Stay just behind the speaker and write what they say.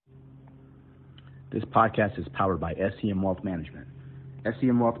This podcast is powered by SCM Wealth Management.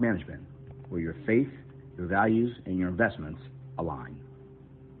 SCM Wealth Management, where your faith, your values, and your investments align.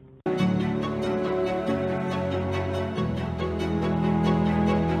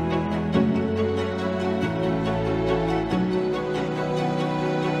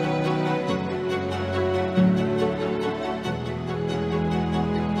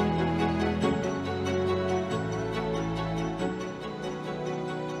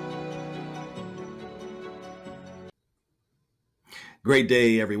 Great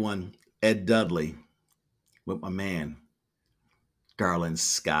day, everyone. Ed Dudley with my man, Garland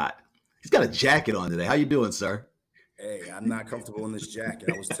Scott. He's got a jacket on today. How you doing, sir? Hey, I'm not comfortable in this jacket.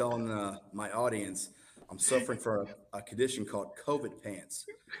 I was telling my audience I'm suffering from a condition called COVID pants.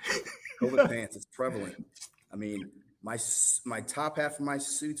 COVID pants is prevalent. I mean, my top half of my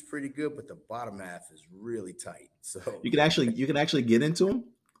suit's pretty good, but the bottom half is really tight. So you can actually get into them.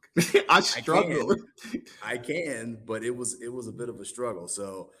 I struggle. I can, but it was a bit of a struggle.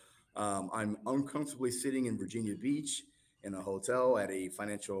 So I'm uncomfortably sitting in Virginia Beach in a hotel at a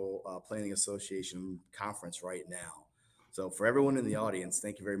financial planning association conference right now. So for everyone in the audience,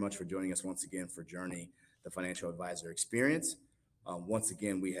 thank you very much for joining us once again for Journey, the Financial Advisor Experience. Once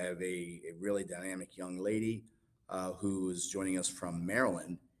again, we have a really dynamic young lady who is joining us from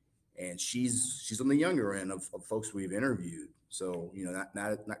Maryland, and she's on the younger end of folks we've interviewed. So, you know,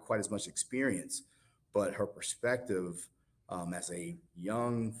 not quite as much experience, but her perspective as a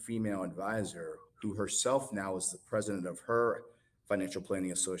young female advisor who herself now is the president of her Financial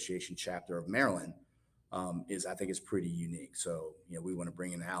Planning Association chapter of Maryland I think is pretty unique. So, you know, we want to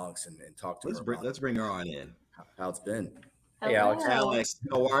bring in Alex and talk to her. Let's bring her on in. How it's been. Hello. Hey, Alex. Alex,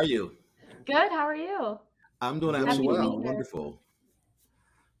 how are you? Good. How are you? I'm doing absolutely wonderful.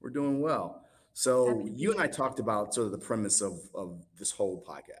 We're doing well. So you and I talked about sort of the premise of this whole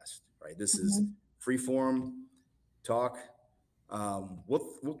podcast, right? This is free form talk.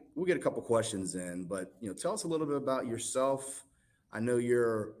 We'll get a couple questions in, but you know, tell us a little bit about yourself. I know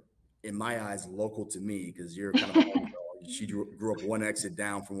you're, in my eyes, local to me because you're kind of she grew up one exit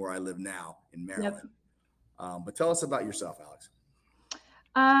down from where I live now in Maryland. Yep. But tell us about yourself, Alex.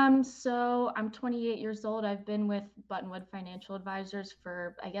 So I'm 28 years old. I've been with Buttonwood Financial Advisors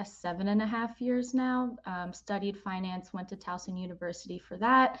for, I guess, 7.5 years now. Studied finance, went to Towson University for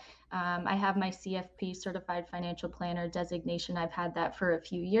that. I have my CFP, Certified Financial Planner designation. I've had that for a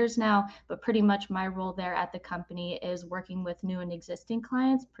few years now, but pretty much my role there at the company is working with new and existing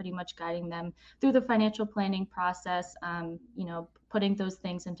clients, pretty much guiding them through the financial planning process, you know, putting those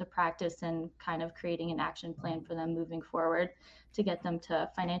things into practice and kind of creating an action plan for them moving forward to get them to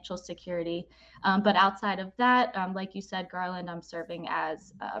financial security. But outside of that, like you said, Garland, I'm serving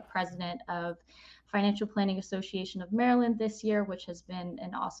as president of Financial Planning Association of Maryland this year, which has been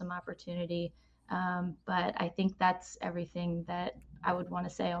an awesome opportunity. But I think that's everything that I would want to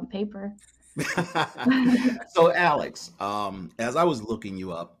say on paper. So Alex, as I was looking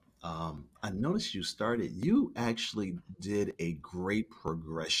you up, I noticed you actually did a great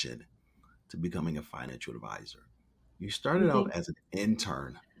progression to becoming a financial advisor. You started out as an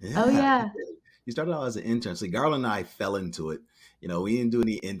intern. Yeah, oh, yeah. You started out as an intern. See, Garland and I fell into it. You know, we didn't do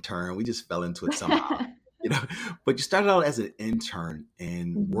any intern. We just fell into it somehow. You know, but you started out as an intern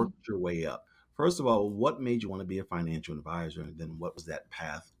and worked your way up. First of all, what made you want to be a financial advisor? And then what was that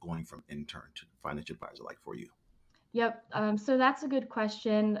path going from intern to financial advisor like for you? Yep. So that's a good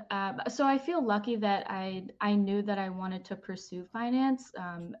question. So I feel lucky that I knew that I wanted to pursue finance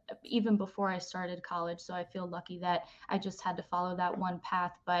even before I started college. So I feel lucky that I just had to follow that one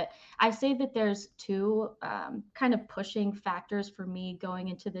path. But I say that there's two kind of pushing factors for me going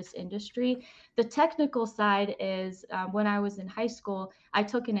into this industry. The technical side is when I was in high school, I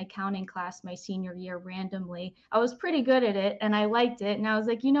took an accounting class my senior year randomly. I was pretty good at it and I liked it. And I was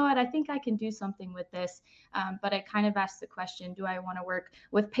like, you know what, I think I can do something with this. But I kind of asked the question, do I want to work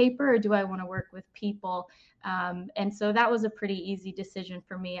with paper or do I want to work with people? And so that was a pretty easy decision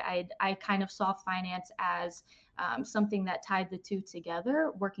for me. I kind of saw finance as something that tied the two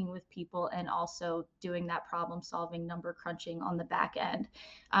together, working with people and also doing that problem solving, number crunching on the back end.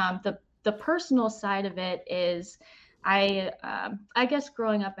 The personal side of it is I guess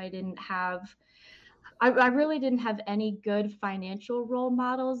growing up, I really didn't have any good financial role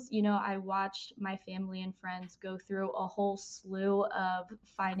models. You know, I watched my family and friends go through a whole slew of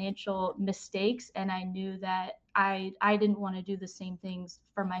financial mistakes, and I knew that I didn't want to do the same things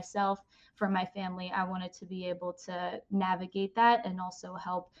for myself, for my family. I wanted to be able to navigate that and also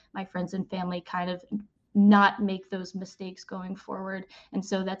help my friends and family kind of not make those mistakes going forward. And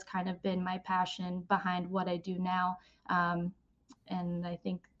so that's kind of been my passion behind what I do now. And I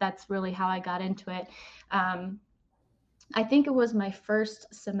think that's really how I got into it. I think it was my first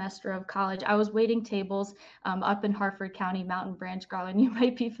semester of college. I was waiting tables up in Harford County, Mountain Branch, Garland. You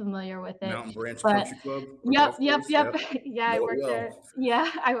might be familiar with it. Mountain Branch But Country Club or yep, golf yep, course? yep. Yep. Yeah, I Know it worked well. there.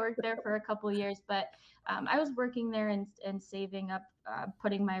 Yeah, I worked there for a couple of years, but I was working there and saving up,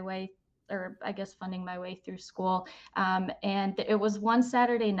 putting my way, or I guess funding my way through school. And it was one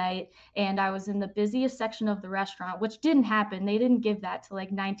Saturday night, and I was in the busiest section of the restaurant, which didn't happen. They didn't give that to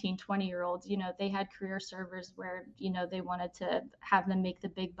like 19, 20-year-olds. You know, they had career servers where, you know, they wanted to have them make the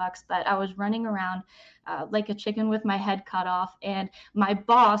big bucks. But I was running around like a chicken with my head cut off. And my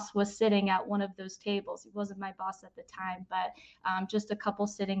boss was sitting at one of those tables. He wasn't my boss at the time, but just a couple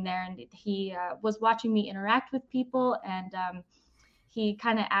sitting there. And he was watching me interact with people. And he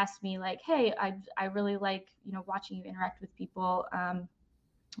kind of asked me like, hey, I really like, you know, watching you interact with people.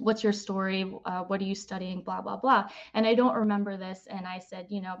 What's your story? What are you studying? Blah, blah, blah. And I don't remember this. And I said,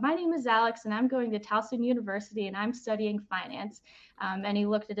 you know, my name is Alex and I'm going to Towson University and I'm studying finance. And he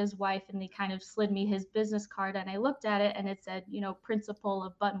looked at his wife and he kind of slid me his business card. And I looked at it and it said, you know, principal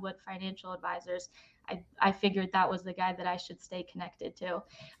of Buttonwood Financial Advisors. I figured that was the guy that I should stay connected to.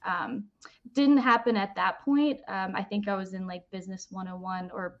 Didn't happen at that point. I think I was in like Business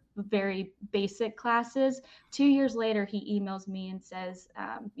 101 or very basic classes. 2 years later, he emails me and says,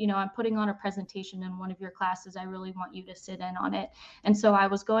 you know, I'm putting on a presentation in one of your classes. I really want you to sit in on it. And so I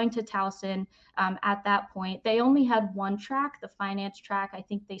was going to Towson at that point. They only had one track, the finance track. I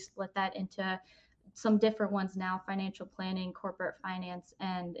think they split that into some different ones now: financial planning, corporate finance,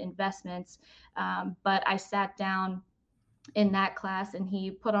 and investments. But I sat down in that class and he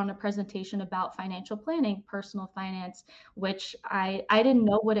put on a presentation about financial planning, personal finance, which I didn't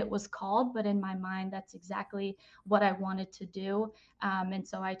know what it was called, but in my mind, that's exactly what I wanted to do. And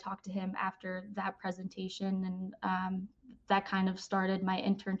so I talked to him after that presentation, and that kind of started my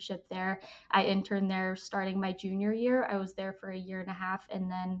internship there. I interned there starting my junior year. I was there for a year and a half, and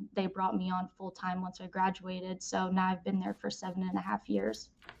then they brought me on full time once I graduated. So now I've been there for 7.5 years.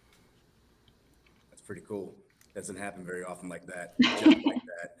 That's pretty cool. Doesn't happen very often like that, just like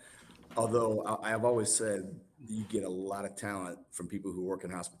that. Although I have always said you get a lot of talent from people who work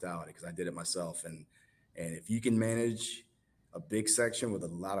in hospitality, because I did it myself. And if you can manage a big section with a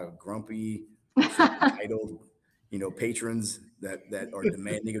lot of grumpy, entitled, you know, patrons that are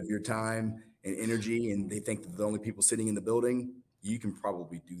demanding of your time and energy, and they think that the only people sitting in the building, you can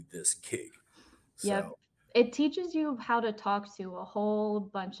probably do this gig. Yep. So It teaches you how to talk to a whole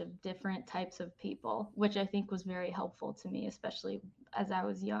bunch of different types of people, which I think was very helpful to me, especially as I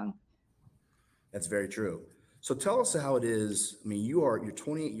was young. that's very true. So tell us how it is. I mean, you're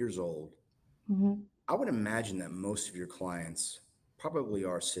 28 years old. Mm-hmm. I would imagine that most of your clients probably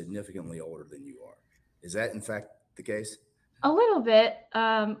are significantly older than you are. Is that in fact the case? A little bit,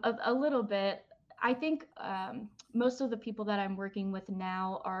 a little bit. I think most of the people that I'm working with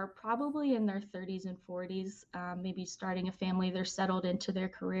now are probably in their 30s and 40s, maybe starting a family. They're settled into their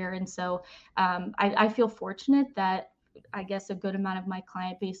career. And so I feel fortunate that I guess a good amount of my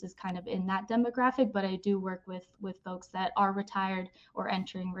client base is kind of in that demographic, but I do work with folks that are retired or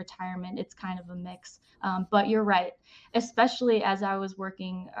entering retirement. It's kind of a mix. But you're right, especially as I was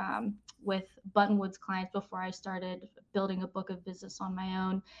working with Buttonwood's clients before I started building a book of business on my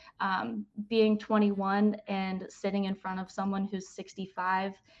own. Being 21 and sitting in front of someone who's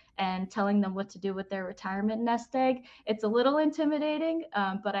 65 and telling them what to do with their retirement nest egg, it's a little intimidating,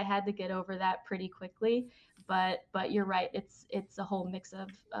 but I had to get over that pretty quickly. But you're right, it's a whole mix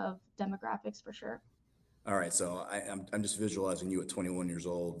of demographics for sure. All right, so I'm just visualizing you at 21 years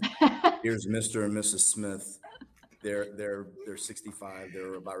old. Here's Mr. and Mrs. Smith. They're 65.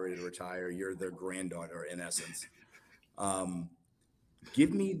 They're about ready to retire. You're their granddaughter, in essence.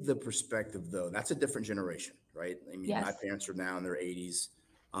 Give me the perspective, though. That's a different generation, right? I mean, Yes. my parents are now in their 80s.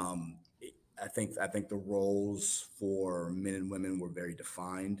 I think the roles for men and women were very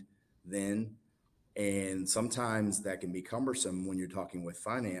defined then, and sometimes that can be cumbersome when you're talking with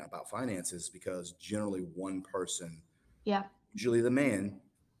about finances, because generally one person, Yeah. usually the man,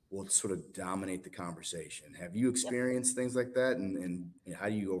 will sort of dominate the conversation. Have you experienced things like that, and how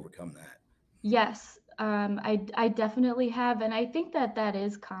do you overcome that? Yes, I definitely have, and I think that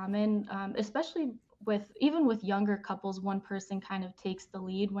is common, especially even with younger couples. One person kind of takes the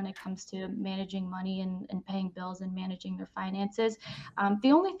lead when it comes to managing money and paying bills and managing their finances.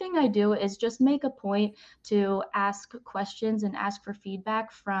 The only thing I do is just make a point to ask questions and ask for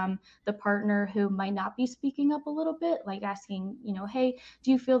feedback from the partner who might not be speaking up a little bit, like asking, you know, hey, do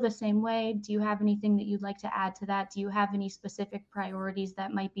you feel the same way? Do you have anything that you'd like to add to that? Do you have any specific priorities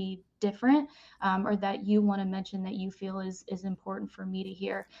that might be different, or that you want to mention that you feel is important for me to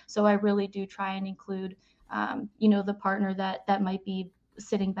hear. So I really do try and include, the partner that might be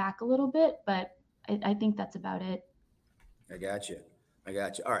sitting back a little bit, but I think that's about it. I got you. I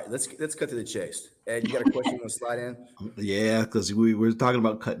got you. All right, let's cut to the chase. Ed, you got a question you want to slide in? Yeah, because we were talking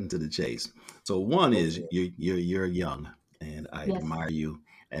about cutting to the chase. So one Go is for it. you're young, and I Yes. admire you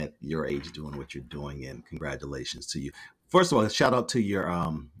at your age doing what you're doing, and congratulations to you. First of all, shout out to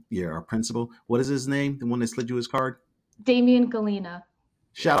your principal. What is his name? The one that slid you his card. Damien Galena.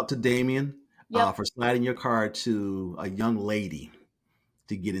 Shout out to Damien Yep. for sliding your card to a young lady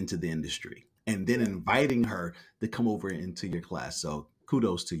to get into the industry, and then inviting her to come over into your class. So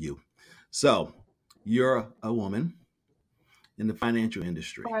kudos to you. So you're a woman in the financial As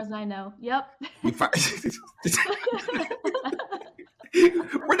industry. far as I know. Yep. You fi-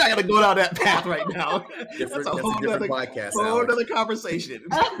 We're not gonna go down that path right now. That's a whole different other podcast, whole Alex. other conversation.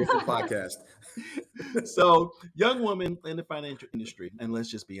 Different podcast. So, young women in the financial industry, and let's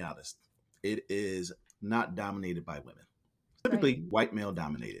just be honest, it is not dominated by women. Typically, white male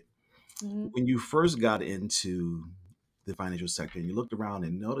dominated. Mhm. When you first got into the financial sector and you looked around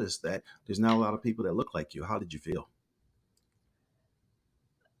and noticed that there's not a lot of people that look like you, how did you feel?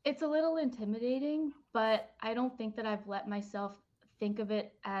 It's a little intimidating, but I don't think that I've let myself think of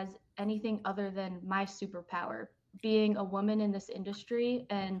it as anything other than my superpower. Being a woman in this industry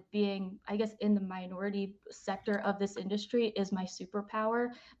and being, I guess, in the minority sector of this industry is my superpower.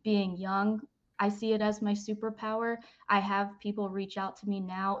 Being young, I see it as my superpower. I have people reach out to me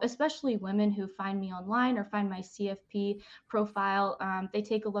now, especially women who find me online or find my CFP profile. They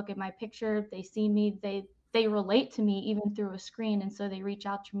take a look at my picture, they see me, they relate to me even through a screen, and so they reach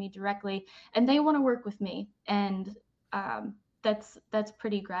out to me directly and they want to work with me, and that's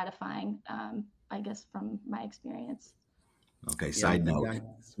pretty gratifying, I guess, from my experience. Okay, Yeah, side note.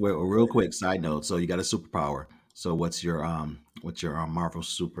 Well, real quick side note. So you got a superpower. So what's your Marvel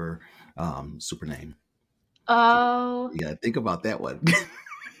super name? Oh, You gotta think about that one.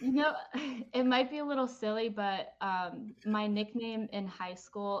 you know, it might be a little silly, but my nickname in high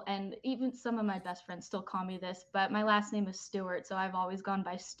school, and even some of my best friends still call me this, but my last name is Stewart, so I've always gone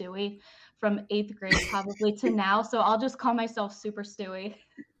by Stewie from 8th grade probably to now. So I'll just call myself Super Stewie.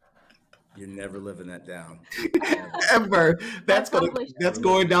 You're never living that down. Ever. That's probably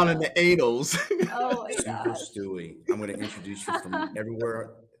going down in the annals. Oh my Super gosh. Stewie. I'm going to introduce you from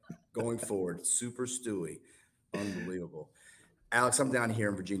everywhere going forward. Super Stewie. Unbelievable. Alex, I'm down here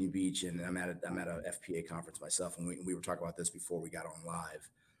in Virginia Beach, and I'm at a FPA conference myself, and we were talking about this before we got on live.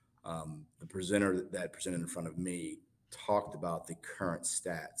 The presenter that presented in front of me talked about the current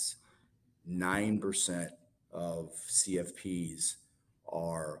stats. 9% of CFPs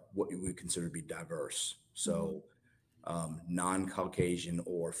are what we would consider to be diverse. So non-Caucasian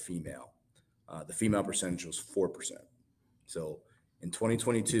or female. The female percentage was 4%. So in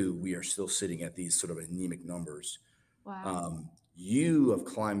 2022, we are still sitting at these sort of anemic numbers. Wow. You have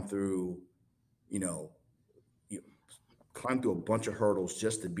climbed through, you climbed through a bunch of hurdles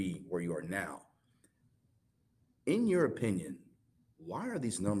just to be where you are now. In your opinion, why are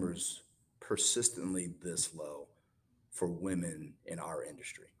these numbers persistently this low for women in our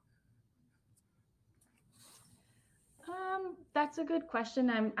industry? That's a good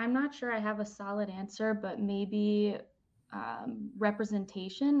question. I'm not sure I have a solid answer, but maybe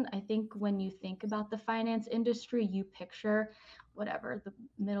representation. I think when you think about the finance industry, you picture whatever the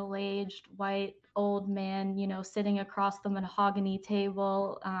middle-aged white old man, sitting across the mahogany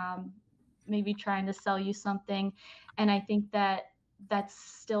table, maybe trying to sell you something. And I think that that's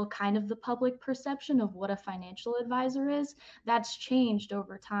still kind of the public perception of what a financial advisor is. That's changed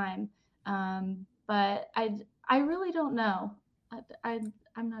over time. But I really don't know.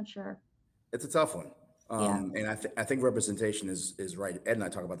 I'm not sure. It's a tough one. Yeah. And I think representation is right. Ed and I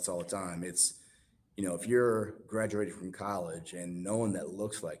talk about this all the time. It's, if you're graduating from college and no one that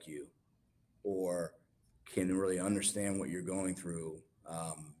looks like you or can really understand what you're going through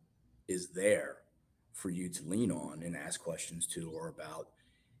is there for you to lean on and ask questions to or about.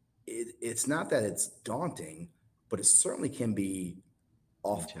 It's not that it's daunting, but it certainly can be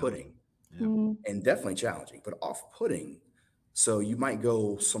off-putting. Yeah. And definitely challenging, but off-putting. So you might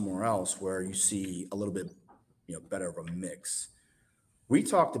go somewhere else where you see a little bit, better of a mix. We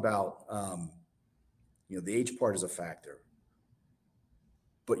talked about, the age part is a factor,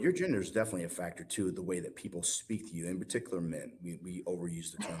 but your gender is definitely a factor too. The way that people speak to you, in particular men, we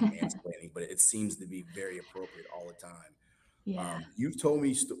overuse the term mansplaining, but it seems to be very appropriate all the time. Yeah. You've told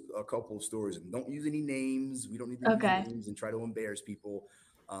me a couple of stories, and don't use any names. We don't need to use names and try to embarrass people.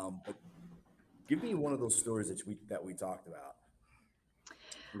 But give me one of those stories that we talked about.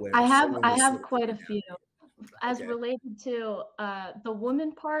 where someone I was have sort of quite a looking few. down? As Okay, related to the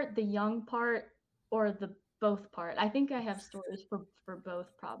woman part, the young part, or the both part. I think I have stories for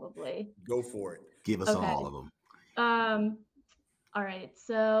both probably. go for it. Give us Okay. all of them. Um, all right.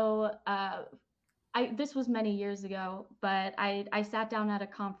 So this was many years ago, but I sat down at a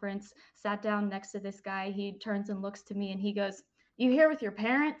conference, sat down next to this guy. He turns and looks to me and he goes, "You here with your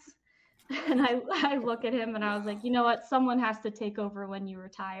parents?" And I look at him and I was like, you know what? Someone has to take over when you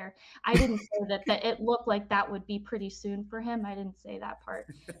retire. I didn't say that it looked like that would be pretty soon for him. I didn't say that part,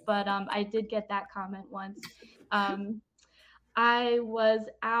 but I did get that comment once. Um, I was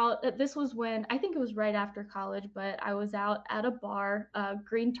out. This was when I think it was right after college, but I was out at a bar,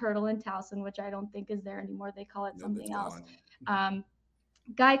 Green Turtle in Towson, which I don't think is there anymore. They call it Nope, it's something else. gone. Um,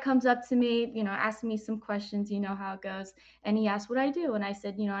 Guy comes up to me, asking me some questions, you know how it goes. And he asked what I do. And I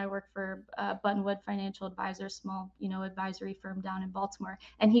said, I work for Buttonwood Financial Advisors, small, advisory firm down in Baltimore.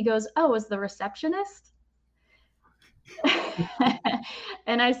 And he goes, "Oh, as the receptionist?"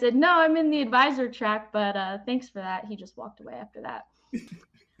 And I said, "No, I'm in the advisor track, but thanks for that." He just walked away after that.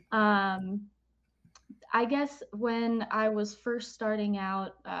 Um, I guess when I was first starting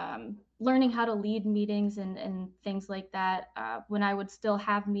out, learning how to lead meetings and things like that, when I would still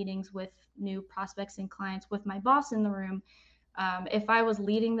have meetings with new prospects and clients with my boss in the room, if I was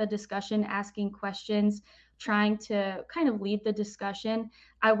leading the discussion, asking questions, trying to kind of lead the discussion,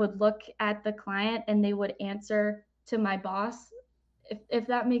 I would look at the client and they would answer to my boss. If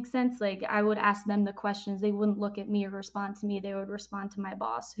that makes sense, like I would ask them the questions. They wouldn't look at me or respond to me. They would respond to my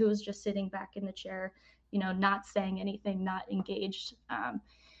boss, who was just sitting back in the chair, not saying anything, not engaged.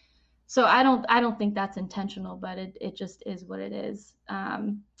 So I don't think that's intentional, but it just is what it is.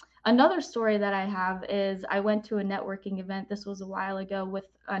 Another story that I have is I went to a networking event. This was a while ago with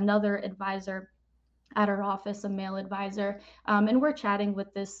another advisor at our office, a male advisor, and we're chatting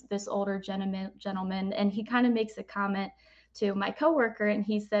with this older gentleman, and he kind of makes a comment to my coworker, and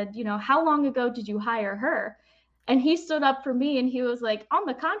he said, "How long ago did you hire her?" And he stood up for me, and he was like, "On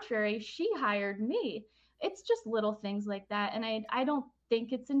the contrary, she hired me." It's just little things like that, and I don't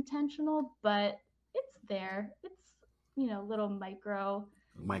think it's intentional, but it's there. It's little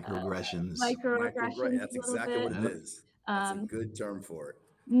Microaggressions. microaggressions That's a little exactly what bit. it Yep. is. That's a Um, good term for it.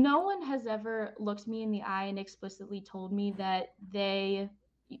 no one has ever looked me in the eye and explicitly told me that they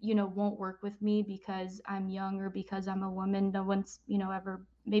won't work with me because I'm young or because I'm a woman. No one's ever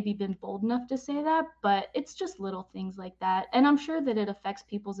maybe been bold enough to say that, but it's just little things like that, and I'm sure that it affects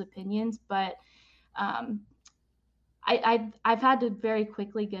people's opinions, but um, I've had to very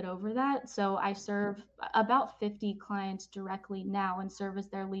quickly get over that. So I serve about 50 clients directly now and serve as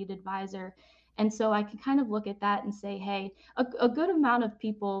their lead advisor. And so I can kind of look at that and say, hey, a good amount of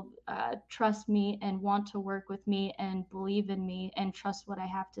people trust me and want to work with me and believe in me and trust what I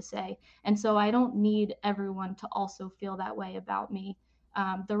have to say. And so I don't need everyone to also feel that way about me.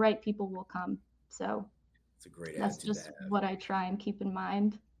 The right people will come. So It's a great that's attitude to just have. what I try and keep in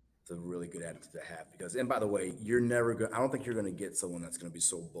mind. It's a really good attitude to have because, and by the way, you're never going. I don't think you're going to get someone that's going to be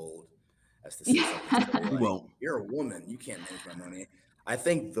so bold as to say something silly You like, won't. "You're a woman, you can't manage my money." I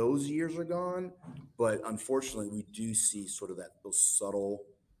think those years are gone, but unfortunately, we do see sort of those subtle,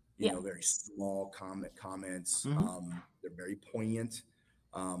 Yeah. very small comments. Mhm. They're very poignant.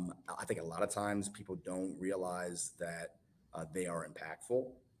 I think a lot of times people don't realize that they are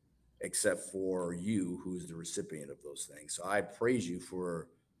impactful, except for you, who's the recipient of those things. So I praise you for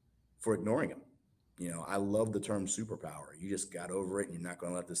ignoring them. I love the term superpower. You just got over it and you're not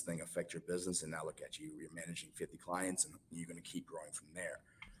going to let this thing affect your business. And now look at you, you're managing 50 clients and you're going to keep growing from there.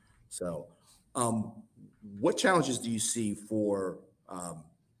 So, um, what challenges do you see for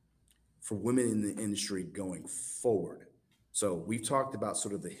women in the industry going forward? So we've talked about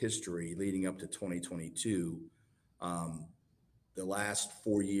sort of the history leading up to 2022. Um, the last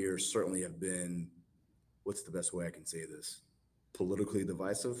 4 years certainly have been, what's the best way I can say this? Politically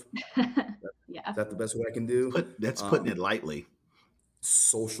divisive. Yeah. Is that the best way I can do? That's putting it lightly.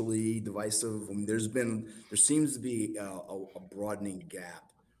 Socially divisive. I mean, there seems to be a broadening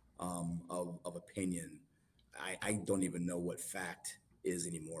gap of opinion. I don't even know what fact is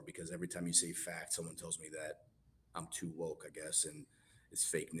anymore because every time you say fact, someone tells me that I'm too woke, I guess, and it's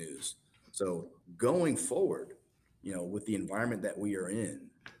fake news. So going forward, with the environment that we are in,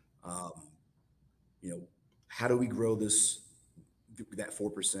 um, you know, how do we grow that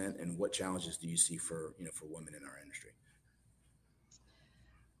 4%, and what challenges do you see for women in our industry?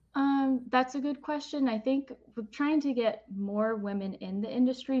 That's a good question. I think we're trying to get more women in the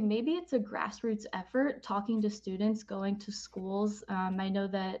industry. Maybe it's a grassroots effort, talking to students, going to schools. I know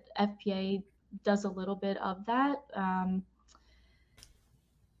that FPA does a little bit of that.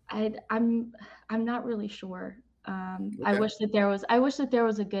 I'm not really sure. I Okay. wish that there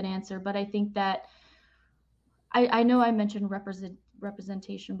was a good answer, but I think that I know I mentioned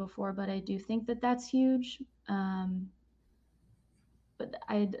representation before, but I do think that that's huge. But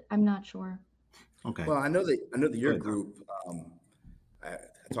I'm not sure. Okay, Well, I know that go your ahead, Carl. group. I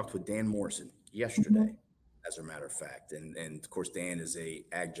talked with Dan Morrison Hmm. yesterday, as a matter of fact, and of course Dan is a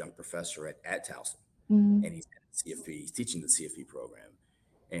adjunct professor at Towson, Hmm. and he's at CFE. He's teaching the CFE program,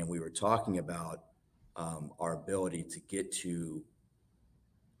 and we were talking about our ability to get to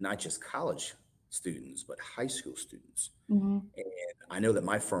not just college students but high school students. Hmm. And I know that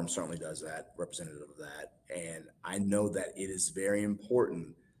my firm certainly does that, representative of that. And I know that it is very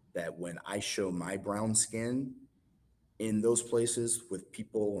important that when I show my brown skin in those places with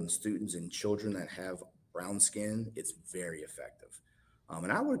people and students and children that have brown skin, it's very effective.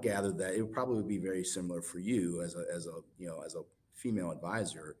 And I would gather that it would probably be very similar for you as a female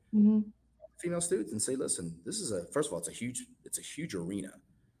advisor, Hmm. female students, and say, listen, this is a first of all, it's a huge arena.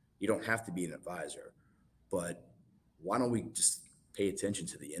 You don't have to be an advisor, but why don't we just pay attention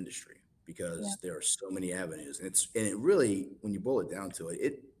to the industry, Yeah. because there are so many avenues, and it really, when you boil it down to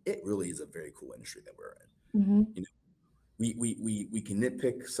it, it really is a very cool industry that we're in. Hmm. You know, we can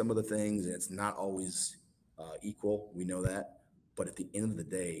nitpick some of the things, and it's not always equal. We know that, but at the end of the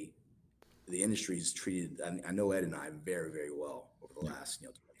day, the industry is treated. I know Ed and I very very well over the Yeah, last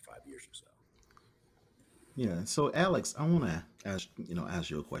 25 years or so. yeah. So, Alex, I want to ask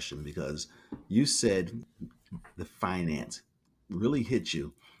you a question because you said the finance really hit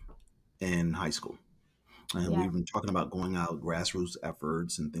you in high school, and Yeah. we've been talking about going out grassroots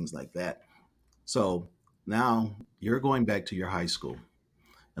efforts and things like that. So now you're going back to your high school,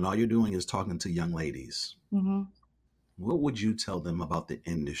 and all you're doing is talking to young ladies. Hmm. What would you tell them about the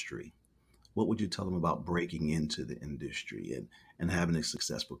industry? What would you tell them about breaking into the industry and having a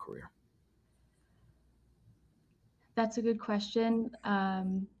successful career? That's a good question.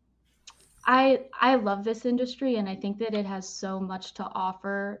 I love this industry, and I think that it has so much to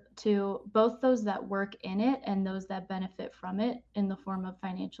offer to both those that work in it and those that benefit from it in the form of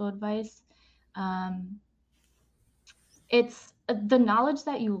financial advice. Um, it's the knowledge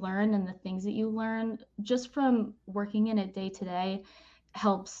that you learn and the things that you learn just from working in it day to day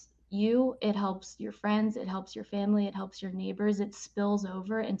helps you, it helps your friends, it helps your family, it helps your neighbors, it spills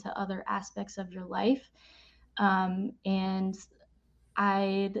over into other aspects of your life. And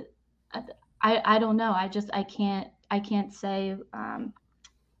I'd I don't know. I can't say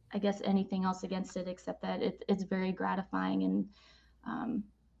I guess anything else against it except that it's very gratifying, and um,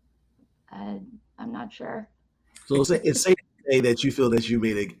 I, I'm not sure. So it's safe to say that you feel that you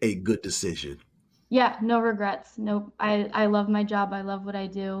made a good decision. Yeah, no regrets. Nope. I love my job. I love what I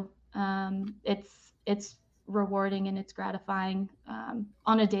do. It's rewarding and it's gratifying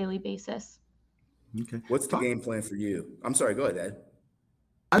on a daily basis. Okay. What's the Talk. game plan for you? I'm sorry. Go ahead, Ed.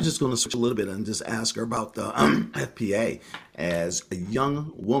 I was just going to switch a little bit and just ask her about the FPA as a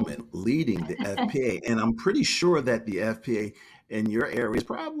young woman leading the FPA. And I'm pretty sure that the FPA in your area is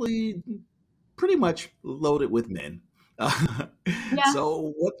probably pretty much loaded with men. Yeah.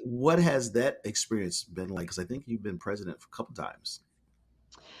 So what has that experience been like? Because I think you've been president for a couple times.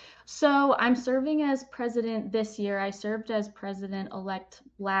 So I'm serving as president this year. I served as president elect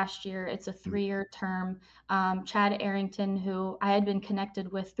last year. It's a Mm. 3-year term. Chad Arrington, who I had been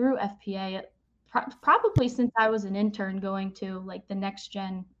connected with through FPA probably since I was an intern going to like the next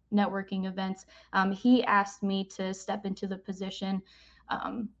gen networking events, he asked me to step into the position.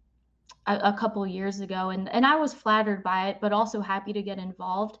 Um, a couple years ago, and I was flattered by it, but also happy to get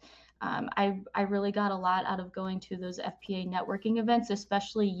involved. I really got a lot out of going to those FPA networking events,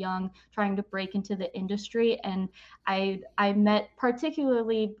 especially young, trying to break into the industry. And I met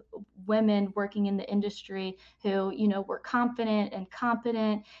particularly women working in the industry who were confident and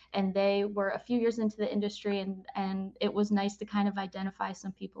competent, and they were a few years into the industry, and it was nice to kind of identify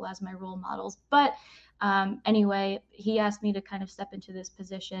some people as my role models. But anyway, he asked me to kind of step into this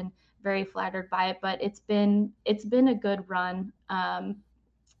position, very flattered by it, but it's been a good run.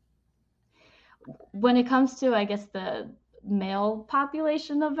 When it comes to, I guess, the male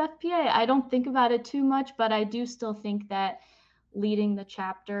population of FPA, I don't think about it too much, but I do still think that leading the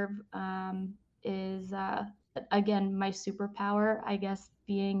chapter is again my superpower, I guess,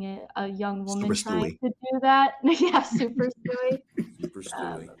 being a young Super woman trying Stewie. to do that. Yeah, super silly. Super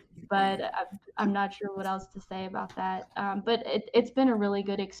Um, Stewie. but I'm not sure what else to say about that. But it's been a really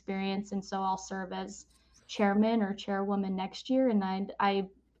good experience, and so I'll serve as chairman or chairwoman next year, and I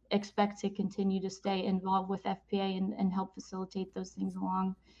expect to continue to stay involved with FPA and help facilitate those things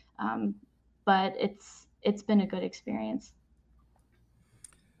along. Um, but it's been a good experience.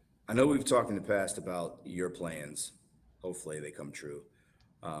 I know we've talked in the past about your plans. Hopefully they come true.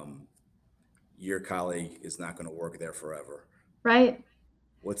 Um, your colleague is not going to work there forever. Right.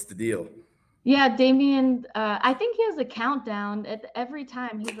 What's the deal? Yeah, Damien, I think he has a countdown at every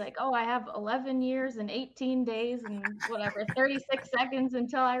time. He's like, "Oh, I have 11 years and 18 days and whatever, 36 seconds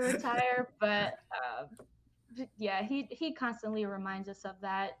until I retire." But yeah, he constantly reminds us of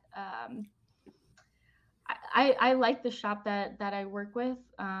that. I like the shop that I work with.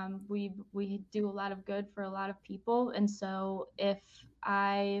 We do a lot of good for a lot of people, and so if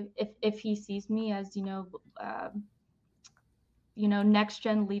he sees me as next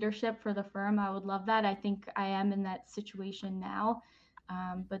gen leadership for the firm, I would love that. I think I am in that situation now,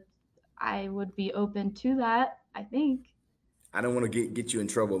 but I would be open to that, I think. I don't want to get you in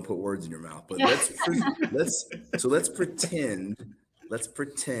trouble and put words in your mouth, but Yeah. let's pretend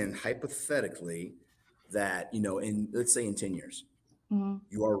hypothetically that, in, let's say, in 10 years, Mm-hmm.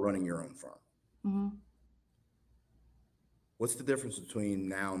 you are running your own firm. Mm-hmm. What's the difference between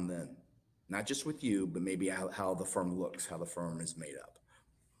now and then? Not just with you, but maybe how the firm looks, how the firm is made up.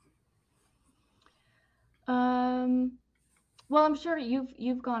 Well, I'm sure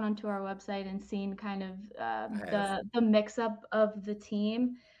you've gone onto our website and seen kind of I have. the mix up of the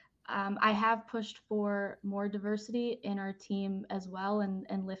team. I have pushed for more diversity in our team as well,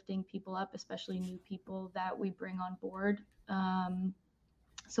 and lifting people up, especially new people that we bring on board.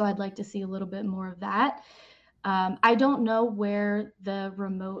 So I'd like to see a little bit more of that. I don't know where the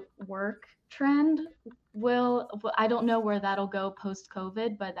remote work trend I don't know where that'll go post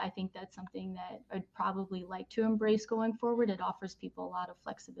COVID, but I think that's something that I'd probably like to embrace going forward. It offers people a lot of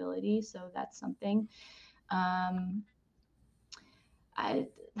flexibility. So that's something. Um,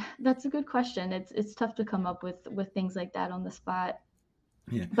 that's a good question. It's tough to come up with things like that on the spot.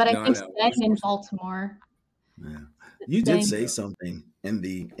 Yeah. But I No, I think know. staying in Baltimore, Yeah. You did staying say something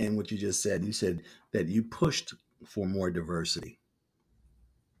in what you just said. You said that you pushed for more diversity.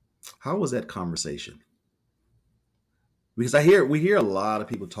 How was that conversation? Because we hear a lot of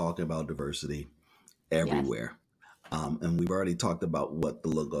people talking about diversity yes. everywhere, and we've already talked about what the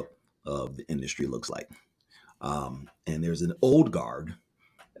lookup of the industry looks like. And there's an old guard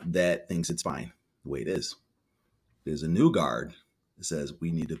that thinks it's fine the way it is. There's a new guard that says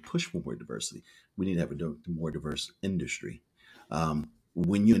we need to push for more diversity. We need to have a more diverse industry.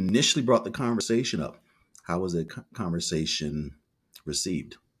 When you initially brought the conversation up, how was the conversation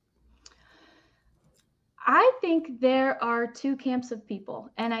received? I think there are two camps of people,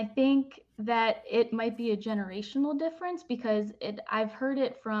 and I think that it might be a generational difference because I've heard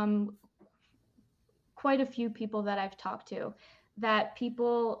it from quite a few people that I've talked to, that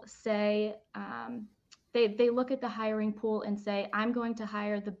people say they look at the hiring pool and say, I'm going to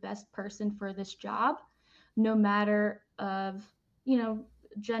hire the best person for this job, no matter of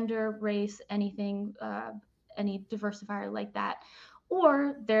gender, race, anything, any diversifier like that.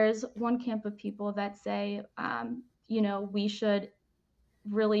 Or there's one camp of people that say, we should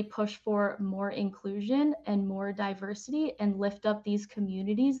really push for more inclusion and more diversity and lift up these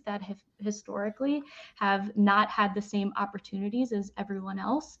communities that have historically have not had the same opportunities as everyone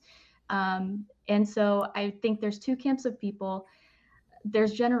else. And so I think there's two camps of people.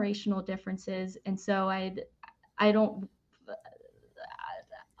 There's generational differences, and so I don't.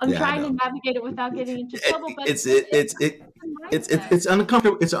 I'm Yeah, I trying to know. navigate it without getting into trouble, but It's it's it, it's it, a it's mindset. it's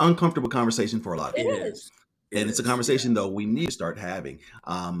uncomfortable. It's an uncomfortable conversation for a lot of It It people. is. is. It And it's a is. Yeah. conversation though we need to start having,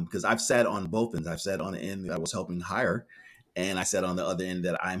 because I've sat on both ends. I've sat on the end that I was helping hire, and I sat on the other end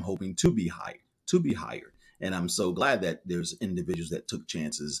that I'm hoping to be hired. And I'm so glad that there's individuals that took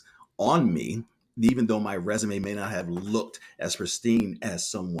chances on me, even though my resume may not have looked as pristine as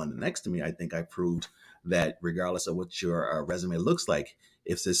someone next to me. I think I proved that regardless of what your resume looks like,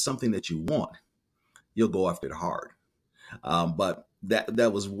 if there's something that you want, you'll go after it hard. But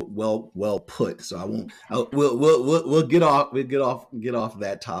that was well put. So I won't. We'll get off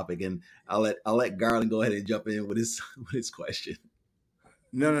that topic, and I'll let Garland go ahead and jump in with his with his question.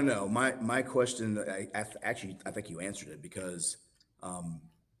 No, no, no. My question, actually, I think you answered it because um,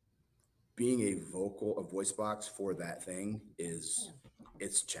 being a voice box for that thing it's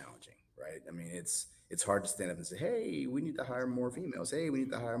challenging, right? I mean, it's hard to stand up and say, "Hey, we need to hire more females. Hey, we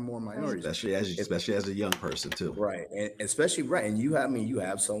need to hire more Right. minorities." It's Especially as a young person too. right, and especially right, and you have, I mean, you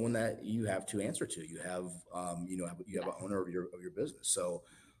have someone that you have to answer to. You have, you have an Yes. owner of your business. So,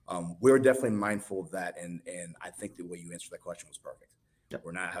 we're definitely mindful of that, and I think the way you answered that question was perfect. Yep.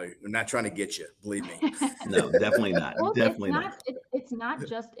 We're not trying to get you, believe me. No, definitely not. Well, Definitely not. it's not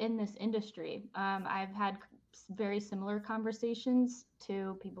just in this industry. I've had very similar conversations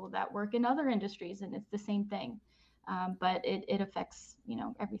to people that work in other industries, and it's the same thing. but it affects,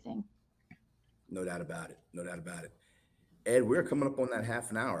 everything. No doubt about it. No doubt about it. Ed, we're coming up on that half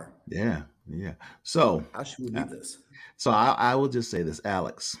an hour. Yeah, yeah. So, How should we uh, leave this? I will just say this,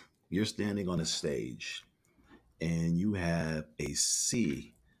 Alex. You're standing on a stage, and you have a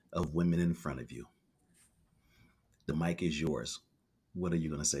sea of women in front of you. The mic is yours. What are you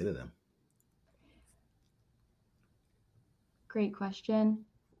going to say to them? Great question.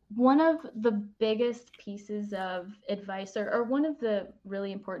 One of the biggest pieces of advice, or one of the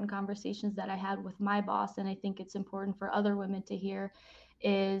really important conversations that I had with my boss, and I think it's important for other women to hear,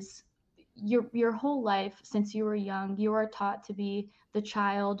 is your whole life since you were young, you are taught to be the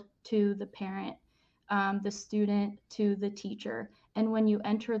child to the parent, the student to the teacher. And when you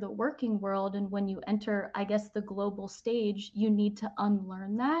enter the working world and when you enter, I guess, the global stage, you need to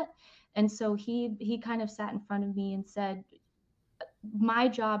unlearn that. And so he kind of sat in front of me and said, my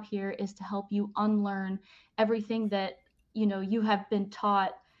job here is to help you unlearn everything that you have been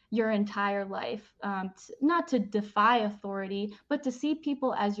taught your entire life, not to defy authority, but to see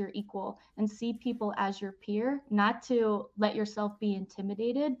people as your equal and see people as your peer, not to let yourself be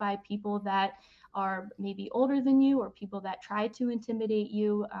intimidated by people that are maybe older than you or people that try to intimidate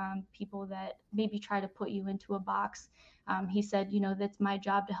you, people that maybe try to put you into a box. He said, that's my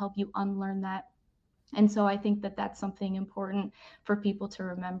job to help you unlearn that. And so I think that that's something important for people to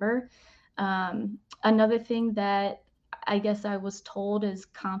remember. Another thing that I guess I was told is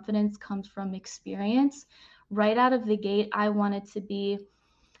confidence comes from experience. Right out of the gate, I wanted to be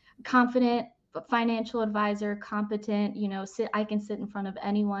confident financial advisor, competent, I can sit in front of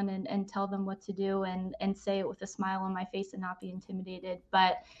anyone and tell them what to do and say it with a smile on my face and not be intimidated.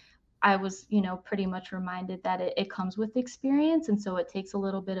 But I was, pretty much reminded that it comes with experience. And so it takes a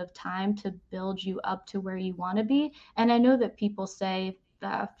little bit of time to build you up to where you want to be. And I know that people say,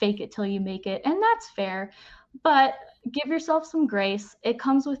 fake it till you make it. And that's fair. But give yourself some grace. It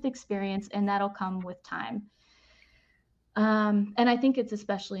comes with experience and that'll come with time. And I think it's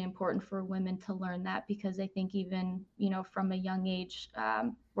especially important for women to learn that because I think even, from a young age,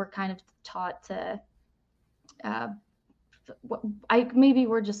 we're kind of taught to, maybe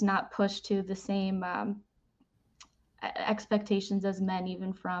we're just not pushed to the same expectations as men,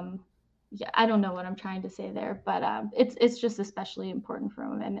 even from, yeah, I don't know what I'm trying to say there, but it's just especially important for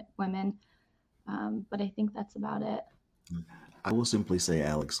women. But I think that's about it. I will simply say,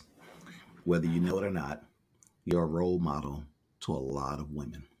 Alex, whether you know it or not, you're a role model to a lot of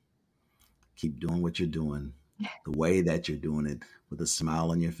women. Keep doing what you're doing, the way that you're doing it, with a smile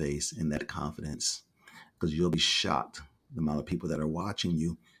on your face and that confidence, because you'll be shocked the amount of people that are watching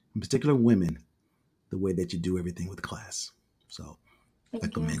you, in particular women, the way that you do everything with class. So I Thank you.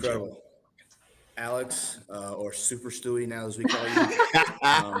 commend you. Incredible. Alex, or Super Stewie now as we call you.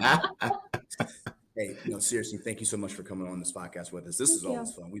 Hey, no, seriously, thank you so much for coming on this podcast with us. This is Thank you.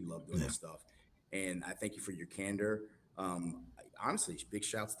 always fun. We love doing this stuff. And I thank you for your candor. Honestly, big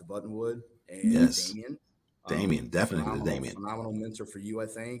shouts to Buttonwood and Yes. Damien. Damien, definitely Damien. Phenomenal mentor for you, I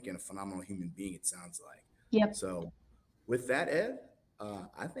think, and a phenomenal human being, it sounds like. Yep. So with that, Ed,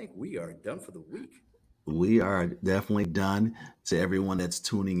 I think we are done for the week. We are definitely done. To everyone that's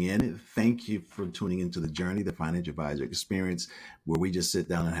tuning in, thank you for tuning into the Journey, the Financial Advisor Experience, where we just sit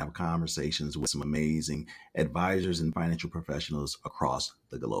down and have conversations with some amazing advisors and financial professionals across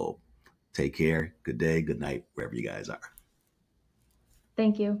the globe. Take care. Good day, good night, wherever you guys are.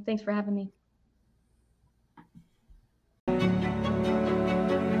 Thank you. Thanks for having me.